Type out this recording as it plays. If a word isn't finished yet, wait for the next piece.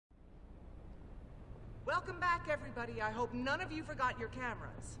Welcome back, everybody. I hope none of you forgot your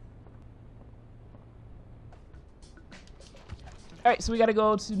cameras. Alright, so we gotta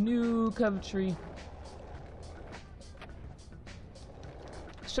go to New Coventry.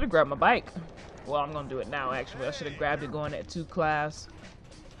 Should have grabbed my bike. Well, I'm gonna do it now, actually. I should have grabbed it going to class.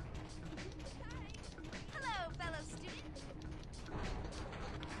 Hello, fellow student.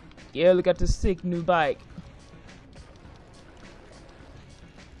 Yeah, look at this sick new bike.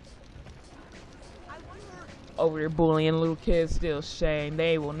 Over there bullying little kids, still shame.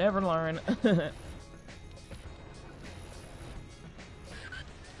 They will never learn.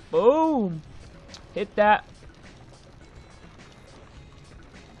 Boom! Hit that.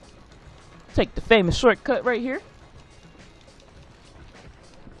 Take the famous shortcut right here.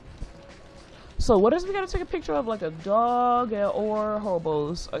 So what is we gotta take a picture of? Like a dog or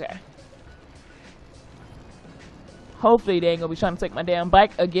hobos? Okay. Hopefully they ain't gonna be trying to take my damn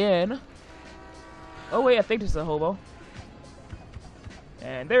bike again. Oh wait, I think this is a hobo.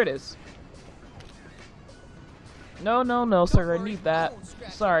 And there it is. No, no, no, sir, I need that.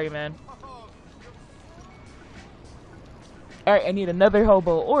 Sorry, man. Alright, I need another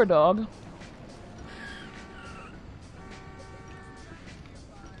hobo or dog.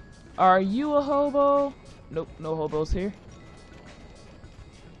 Are you a hobo? Nope, no hobos here.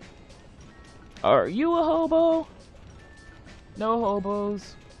 Are you a hobo? No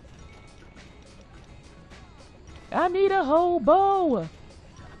hobos. I need a hobo.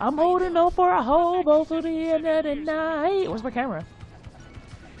 I'm holding on for a hobo to the end of the night. Where's my camera?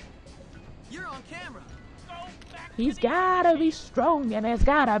 You're on camera. He's gotta be strong and it's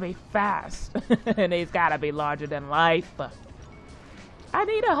gotta be fast. And he's gotta be larger than life. I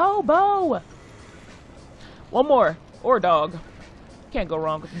need a hobo. One more. Or a dog. Can't go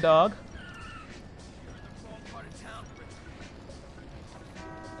wrong with a dog.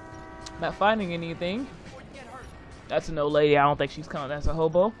 Not finding anything. That's an old lady. I don't think she's coming. That's a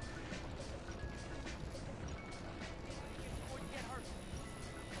hobo.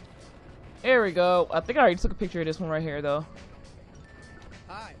 There we go. I think I already took a picture of this one right here, though.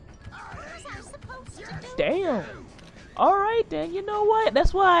 Hi. Damn. Alright, then. You know what?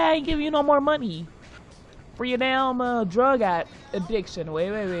 That's why I ain't giving you no more money. For your damn drug addiction.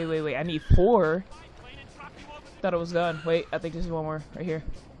 Wait. I need 4. Thought it was done. Wait, I think there's one more right here.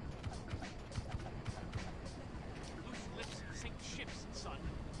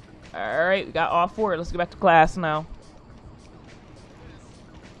 Alright, we got all 4. Let's get back to class now.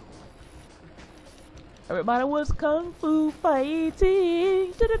 Everybody was kung fu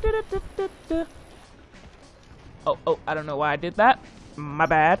fighting. Oh, I don't know why I did that. My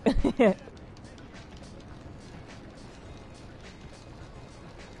bad.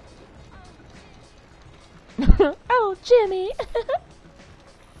 Oh, Jimmy.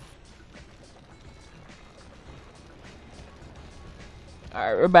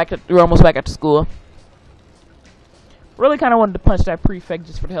 Alright, we're almost back at the school. Really kind of wanted to punch that prefect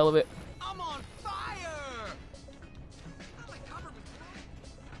just for the hell of it. I'm on fire.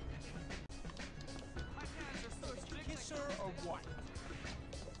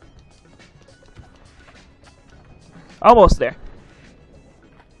 Almost there.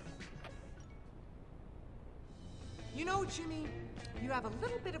 You know, Jimmy, you have a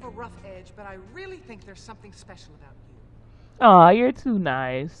little bit of a rough edge, but I really think there's something special about you. Aw, you're too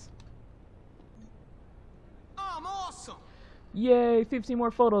nice. I'm awesome. Yay, 15 more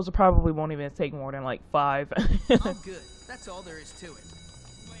photos. It probably won't even take more than like 5. I'm good. That's all there is to it.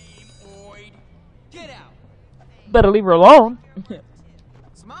 Lame-oid. Get out. Better leave her alone.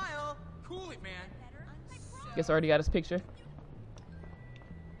 Smile. Cool it, man. Guess I already got his picture.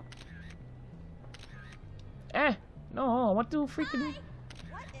 No, I want to freaking...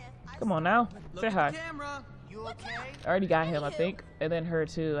 Come on now. Say hi. Camera. You okay? I already got him, I think. And then her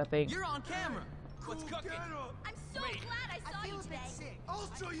too, I think. You're on camera. What's cooking? I'm so glad I saw you today.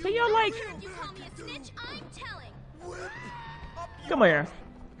 Can you like... You call me a snitch, I'm telling. Come here.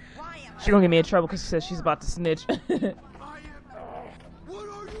 She gonna get me in trouble because she says she's about to snitch. What are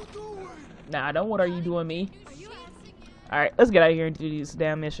you doing? Nah, don't what are you doing me? Alright, let's get out of here and do these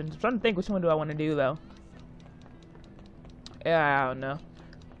damn missions. I'm trying to think which one do I want to do, though. Yeah, I don't know.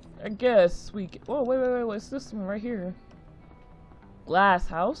 I guess we can... Oh, wait. What's this one right here? Glass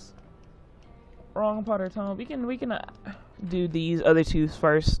house. Wrong part of town. We can do these other 2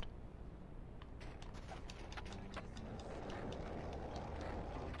 first.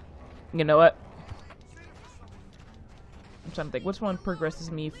 You know what? I'm trying to think which one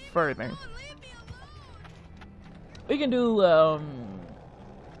progresses me further. We can do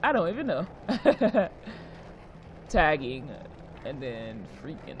I don't even know. Tagging and then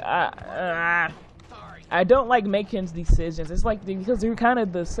freaking Sorry. I don't like making decisions. It's like because they're kind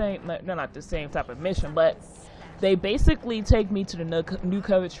of the same. They're not the same type of mission, but they basically take me to the New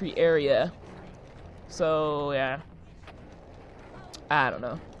Coventry area. So yeah, I don't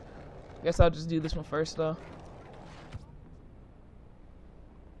know. Guess I'll just do this one first though.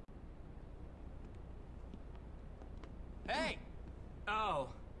 Hey! Oh.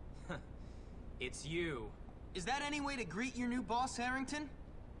 It's you. Is that any way to greet your new boss, Harrington?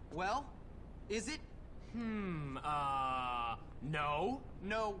 Well, is it? No.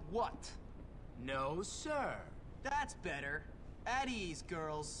 No what? No, sir. That's better. At ease,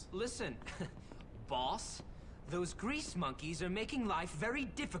 girls. Listen, boss, those grease monkeys are making life very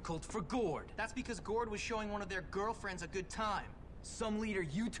difficult for Gord. That's because Gord was showing one of their girlfriends a good time. Some leader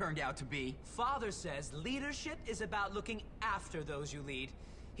you turned out to be. Father says leadership is about looking after those you lead.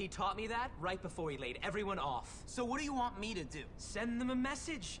 He taught me that right before he laid everyone off. So what do you want me to do? Send them a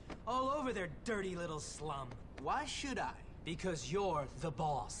message all over their dirty little slum. Why should I? Because you're the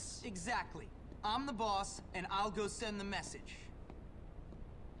boss. Exactly. I'm the boss, and I'll go send the message.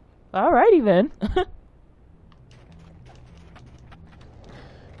 Alrighty then.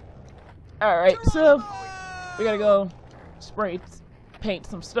 Alright, so we gotta go paint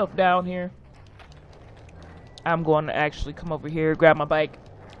some stuff down here. I'm going to actually come over here, grab my bike,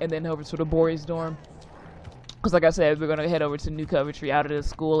 and then over to the boys' dorm. Because like I said, we're gonna head over to New Coventry out of the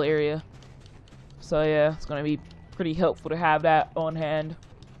school area. So yeah, it's gonna be pretty helpful to have that on hand.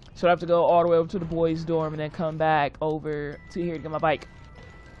 So I have to go all the way over to the boys' dorm and then come back over to here to get my bike.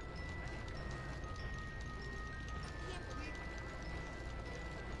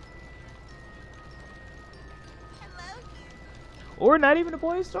 Or not even the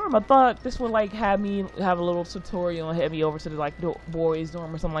boys' dorm. I thought this would like have me have a little tutorial and head me over to the like boys'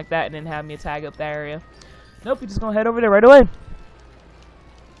 dorm or something like that, and then have me tag up the area. Nope, you're just gonna head over there right away.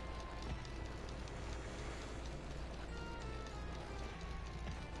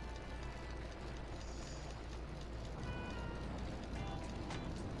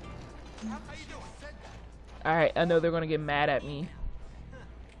 Alright, I know they're gonna get mad at me.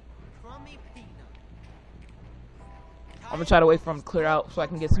 I'm gonna try to wait for them to clear out so I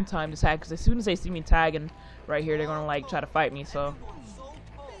can get some time to tag, because as soon as they see me tagging right here, they're gonna like try to fight me, so.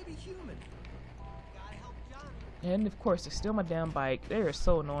 And of course, they steal my damn bike. They are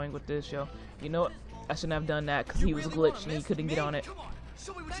so annoying with this, yo. You know what? I shouldn't have done that because he was glitched and he couldn't get on it.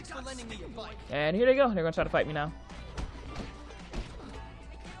 And here they go. They're gonna try to fight me now.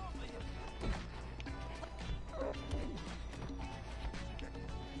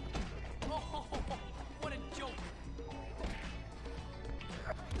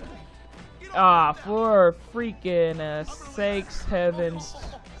 Ah, for freaking sakes, heavens,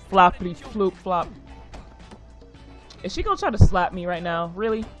 floppity floop flop. Is she gonna try to slap me right now?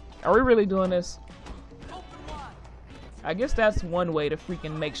 Really? Are we really doing this? I guess that's one way to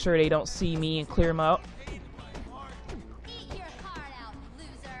freaking make sure they don't see me and clear them out. Eat your heart out,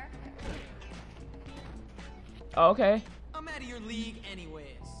 loser. Oh, okay. I'm out of your league anyways.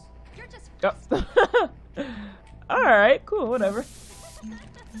 You're just Oh. Alright, cool, whatever.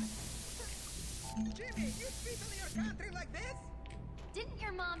 Jimmy, you speak on your country like this? Didn't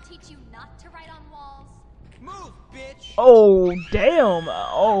your mom teach you not to write on walls? Move, bitch. Oh, damn.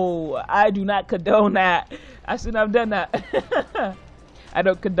 Oh, I do not condone that. I shouldn't have done that. I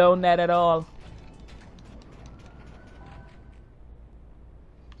don't condone that at all.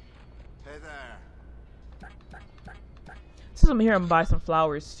 Hey there. Since I'm here, I'm gonna buy some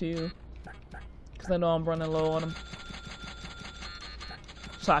flowers too, because I know I'm running low on them.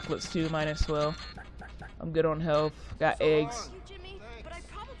 Chocolates too, might as well. I'm good on health. Got eggs. You, Jimmy, but I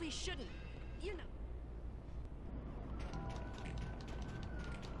probably shouldn't. You know.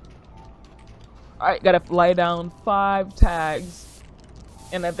 Alright, gotta lay down 5 tags.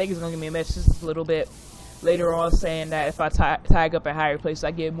 And I think it's gonna give me a message just a little bit later on saying that if I tag up at higher places, I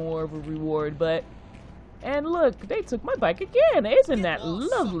get more of a reward. But, and look, they took my bike again. Isn't that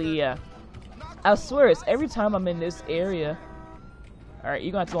lovely? I swear, it's every time I'm in this area. Alright,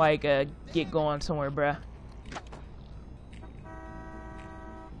 you're gonna have to like get going somewhere, bruh.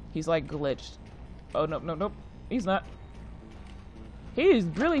 He's like glitched. Oh, nope, nope, nope. He's not. He's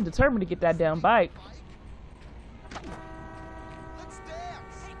really determined to get that damn bike.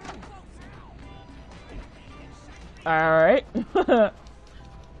 Alright.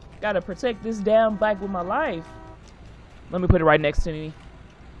 Gotta protect this damn bike with my life. Let me put it right next to me.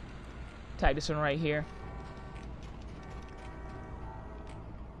 Tag this one right here.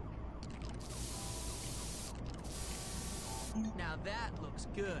 Now that looks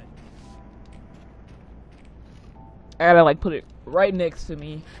good. I gotta like put it right next to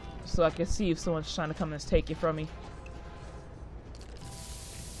me. so I can see if someone's trying to come and take it from me.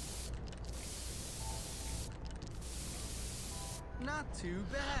 Not too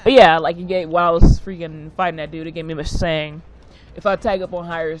bad. But yeah, like while I was freaking fighting that dude, it gave me a saying, if I tag up on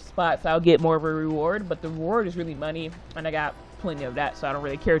higher spots, I'll get more of a reward. But the reward is really money, and I got plenty of that, so I don't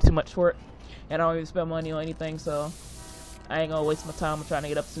really care too much for it. And I don't even spend money on anything, so I ain't gonna waste my time trying to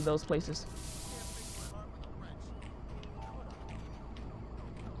get up to those places.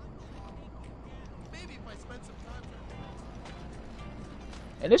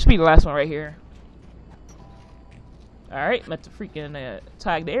 And this should be the last one right here. Alright, I'm at the freaking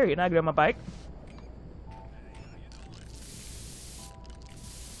tagged area. Now I get on my bike.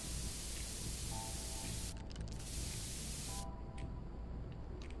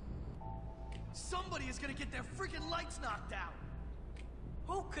 Somebody is gonna get their freaking lights knocked out.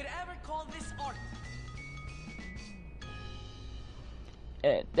 Who could ever call this art?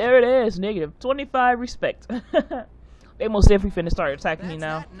 And there it is, negative 25 respect. They most definitely finna start attacking me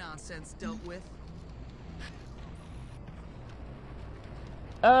now. That nonsense dealt with.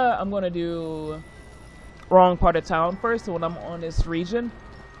 I'm gonna do wrong part of town first when I'm on this region.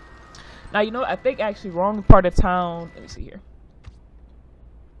 Now, you know, I think actually wrong part of town, let me see here.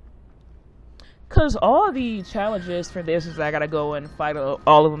 Cause all the challenges for this is I gotta go and fight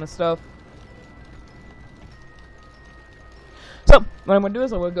all of them and stuff. So, what I'm gonna do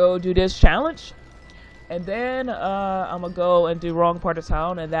is I'm gonna go do this challenge. And then I'm gonna go and do wrong part of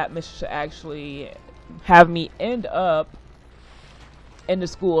town, and that mission should actually have me end up in the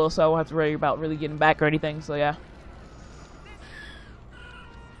school, so I won't have to worry about really getting back or anything. So yeah,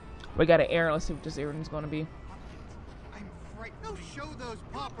 we got an errand. Let's see what this errand is gonna be. I'm frightened. No, show those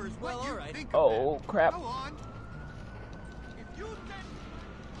poppers Well, what you alright. think of Oh it. crap! Go on. If you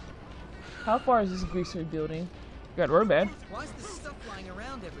How far is this greaser building? Got a road man. Why is this stuff flying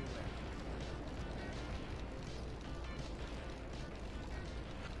around everywhere?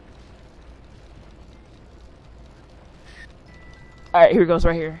 All right, here it goes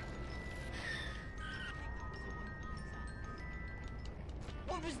right here.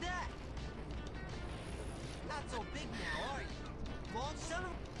 What was that? Not so big now, are you? Long son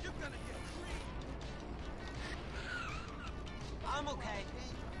of... You're gonna get clean. I'm okay.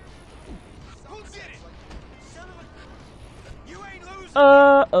 Who did it? Son of a... You ain't losing.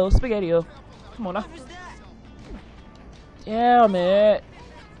 Oh, spaghetti-o. Come on now. What was that? Yeah, man.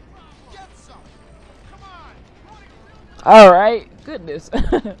 get some. Come on. All right. Goodness.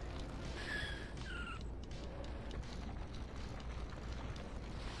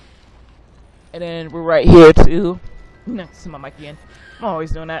 And then we're right here too. Next to my mic again. I'm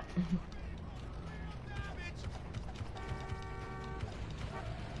always doing that.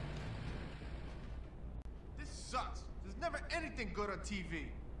 This sucks. There's never anything good on TV.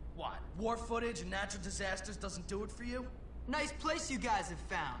 What? War footage and natural disasters doesn't do it for you? Nice place you guys have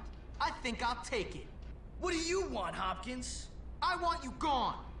found. I think I'll take it. What do you want, Hopkins? I want you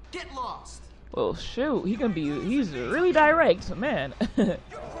gone. Get lost. Well, shoot, he's really direct, man.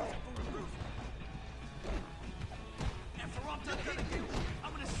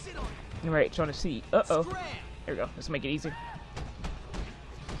 Right, trying to see. Uh-oh. There we go. Let's make it easy.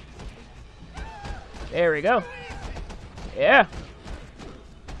 There we go. Yeah.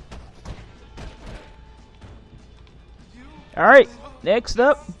 Alright, next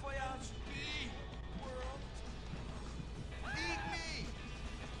up.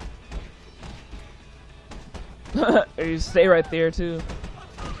 You stay right there too.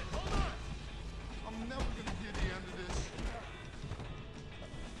 I'm never gonna hear the end of this.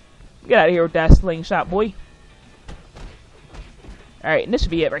 Get out of here with that slingshot, boy. Alright, and this should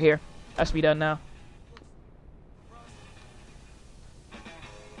be it right here. That should be done now.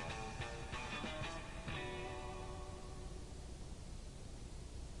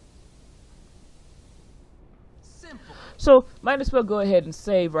 Simple. So, might as well go ahead and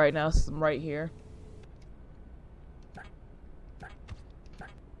save right now since I'm right here.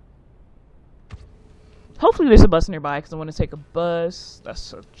 Hopefully there's a bus nearby because I want to take a bus.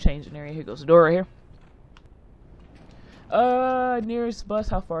 That's a changing area. Here goes the door right here. Nearest bus,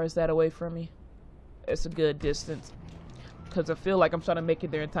 how far is that away from me? It's a good distance. Because I feel like I'm trying to make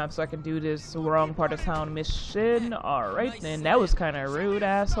it there in time so I can do this wrong part of town mission. Alright then, that was kind of rude,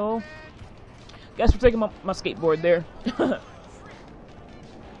 asshole. Guess we're taking my skateboard there.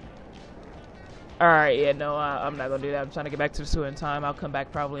 Alright, yeah, no, I'm not gonna do that. I'm trying to get back to the sewer in time. I'll come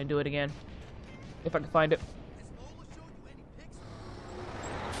back probably and do it again. If I can find it.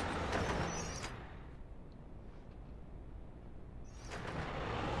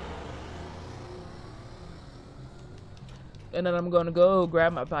 And then I'm gonna go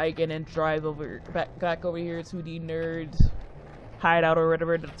grab my bike and then drive over back over here to the nerds hideout or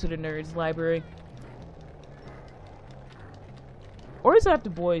whatever, to the nerds library. Or is that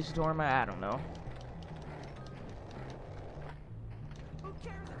the boys' dorm? I don't know.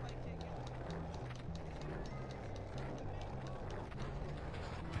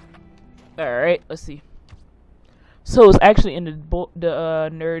 Alright, let's see. So it's actually in the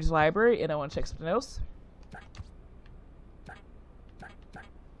nerds library, and I want to check something else.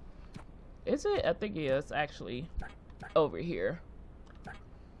 Is it? I think it's actually over here.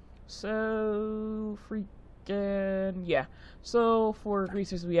 So freaking yeah. So for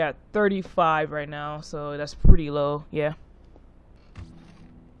greasers we at 35 right now, so that's pretty low. Yeah.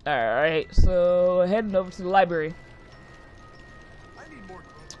 Alright, so heading over to the library.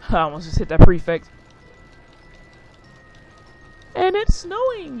 I almost just hit that prefect. And it's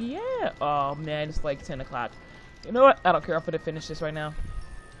snowing, yeah. Oh man, it's like 10 o'clock. You know what? I don't care. I'm gonna finish this right now.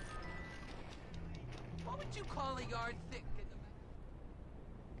 What would you call a yard thick?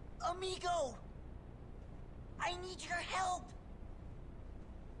 Amigo! I need your help!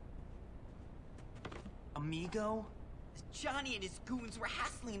 Amigo? Johnny and his goons were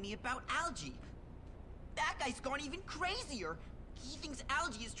hassling me about Algie. That guy's gone even crazier. He thinks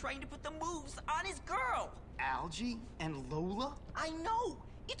Algie is trying to put the moves on his girl. Algie and Lola? I know.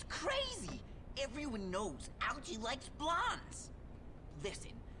 It's crazy. Everyone knows Algie likes blondes.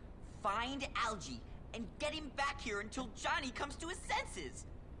 Listen, find Algie and get him back here until Johnny comes to his senses.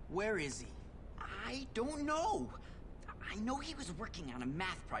 Where is he? I don't know. I know he was working on a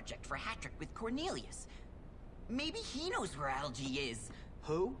math project for Hattrick with Cornelius. Maybe he knows where Algie is.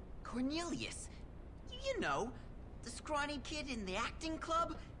 Who? Cornelius. You know, the scrawny kid in the acting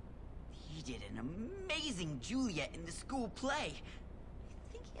club. He did an amazing Juliet in the school play.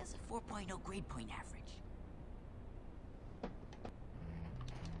 I think he has a 4.0 grade point average.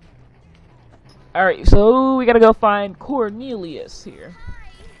 Alright, so we gotta go find Cornelius here.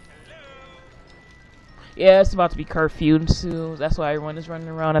 Yeah, it's about to be curfew soon. That's why everyone is running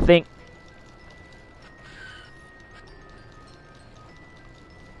around, I think.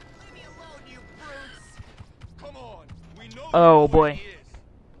 Leave me alone, you brutes! Come on, we know Oh boy.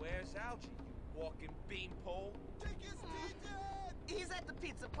 Where's Algie, you walking beanpole? Take his teeth out! He's at the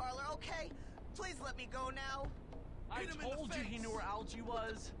pizza parlor, okay? Please let me go now. I told you he knew where Algie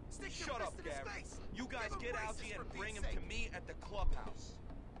was. Shut up, Gary. You guys get Algie and bring him to me at the clubhouse.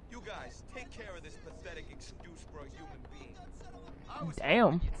 You guys, take care of this pathetic excuse for a human being.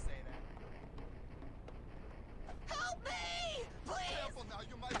 Damn. Help me! Please! Careful now,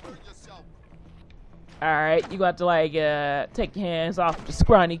 you might hurt yourself. Alright, you got to like take your hands off the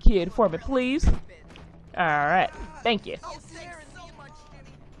scrawny kid for me, please. Alright, thank you. Oh, thanks so much,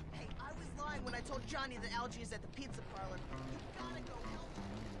 Jimmy. Hey, I was lying when I told Johnny that Algie is at the pizza parlor. You gotta go help.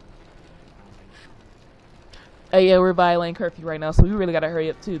 Yeah, we're violating curfew right now, so we really gotta hurry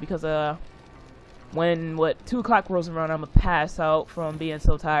up too, because when 2 o'clock rolls around, I'm gonna pass out from being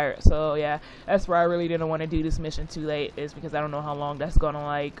so tired. So yeah, that's why I really didn't want to do this mission too late, is because I don't know how long that's gonna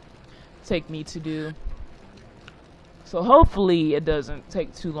like take me to do. So hopefully it doesn't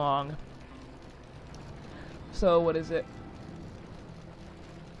take too long. So what is it?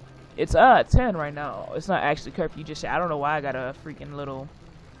 It's 10 right now. It's not actually curfew just yet. I don't know why I got a freaking little,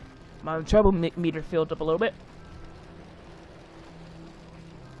 my trouble meter filled up a little bit.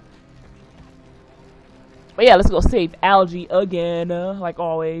 But yeah, let's go save Algie again, like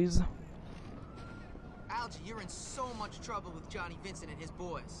always. Algie, you're in so much trouble with Johnny Vincent and his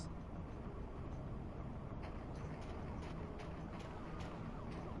boys.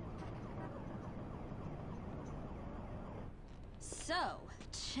 So,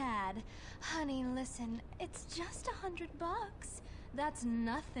 Chad, honey, listen, it's just $100. That's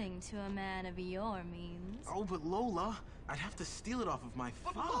nothing to a man of your means. Oh, but Lola, I'd have to steal it off of my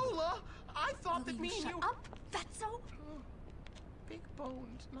father. Lola, I thought that Will me you and shut you... up, fatso? Big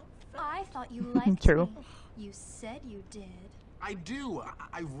bones, not fat. I thought you liked True. me. You said you did. I do.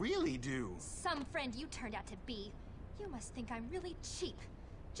 I really do. Some friend you turned out to be. You must think I'm really cheap.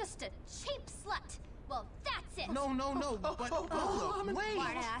 Just a cheap slut. Well, that's it. No, but Lola, wait.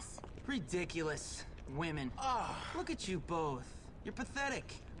 Smart ass. Ridiculous. Women. Look at you both. You're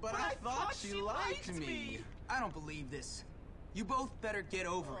pathetic. But I thought she liked me. I don't believe this. You both better get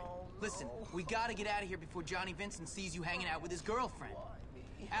over it. Listen, we gotta get out of here before Johnny Vincent sees you hanging out with his girlfriend.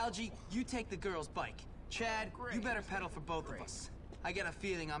 Algie, you take the girl's bike. Chad, you better pedal for both of us. I get a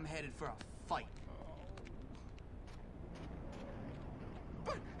feeling I'm headed for a fight.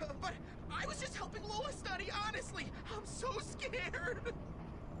 But I was just helping Lola study, honestly. I'm so scared.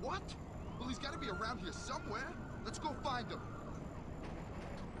 What? Well, he's got to be around here somewhere. Let's go find him.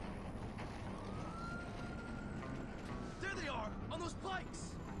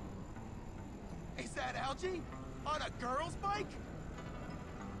 bikes! Is that Algie? On a girl's bike?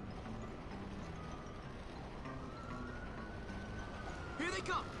 Here they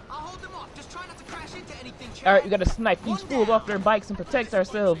come. I'll hold them off. Just try not to crash into anything, Chad. Alright, we gotta snipe these fools off their bikes and protect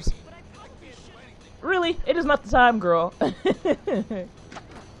ourselves. Really? It is not the time, girl.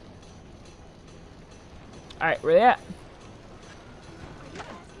 Alright, where they at?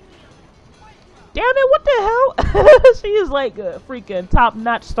 Damn it, what the hell? She is like a freaking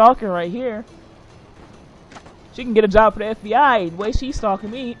top-notch stalker right here. She can get a job for the FBI the way she's stalking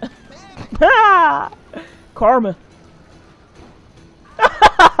me. Karma.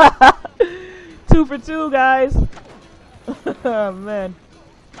 2 for 2, guys. Oh, man.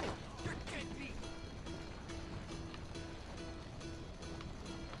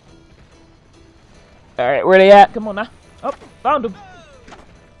 Alright, where they at? Come on now. Oh, found them.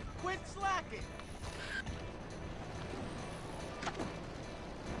 Quit slacking.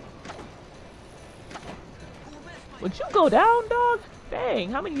 Would you go down, dog?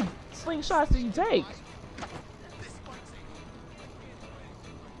 Dang, how many slingshots did you take?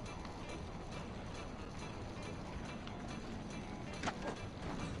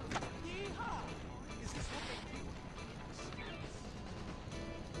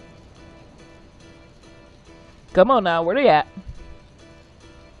 Come on now, where they at?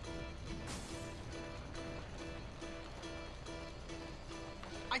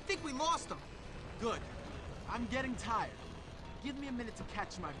 I think we lost them. Good. I'm getting tired. Give me a minute to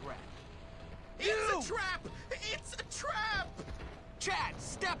catch my breath. It's a trap! It's a trap! Chad,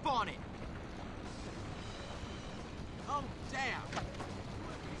 step on it! Oh, damn.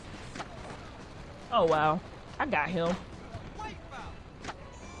 Oh, wow. I got him.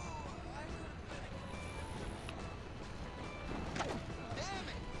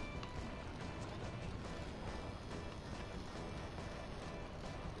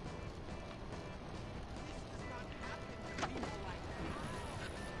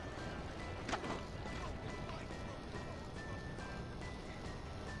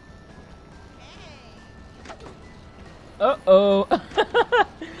 Uh-oh.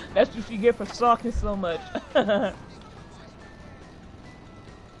 That's what you get for stalking so much. I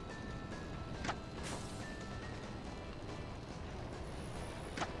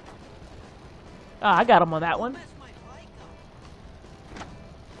got him on that one.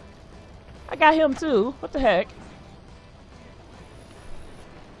 I got him too. What the heck?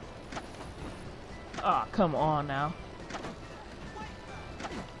 Oh, come on now.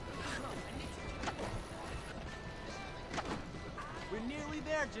 We're nearly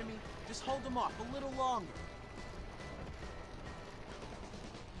there, Jimmy. Just hold them off a little longer.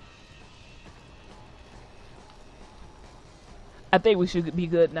 I think we should be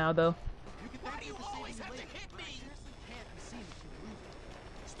good now, though. Why do you always have to hit me?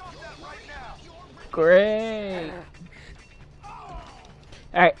 Stop that right now! Great.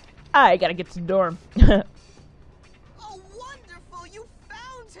 Alright, I gotta get to the dorm. Oh, wonderful! You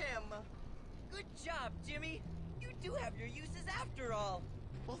found him! Good job, Jimmy. You do have your uses after all.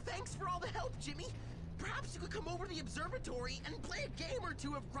 Well, thanks for all the help, Jimmy. Perhaps you could come over to the observatory and play a game or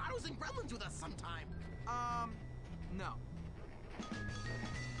two of Grottos and Gremlins with us sometime. No.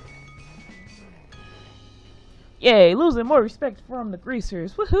 Yay, losing more respect from the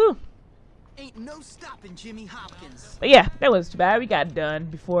greasers. Woohoo! Ain't no stopping Jimmy Hopkins. But yeah, that was too bad. We got done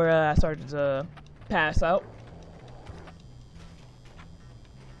before I started to pass out.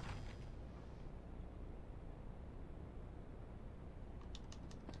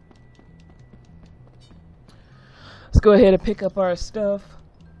 Let's go ahead and pick up our stuff,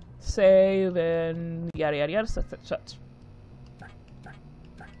 save, and yada yada yada. Such.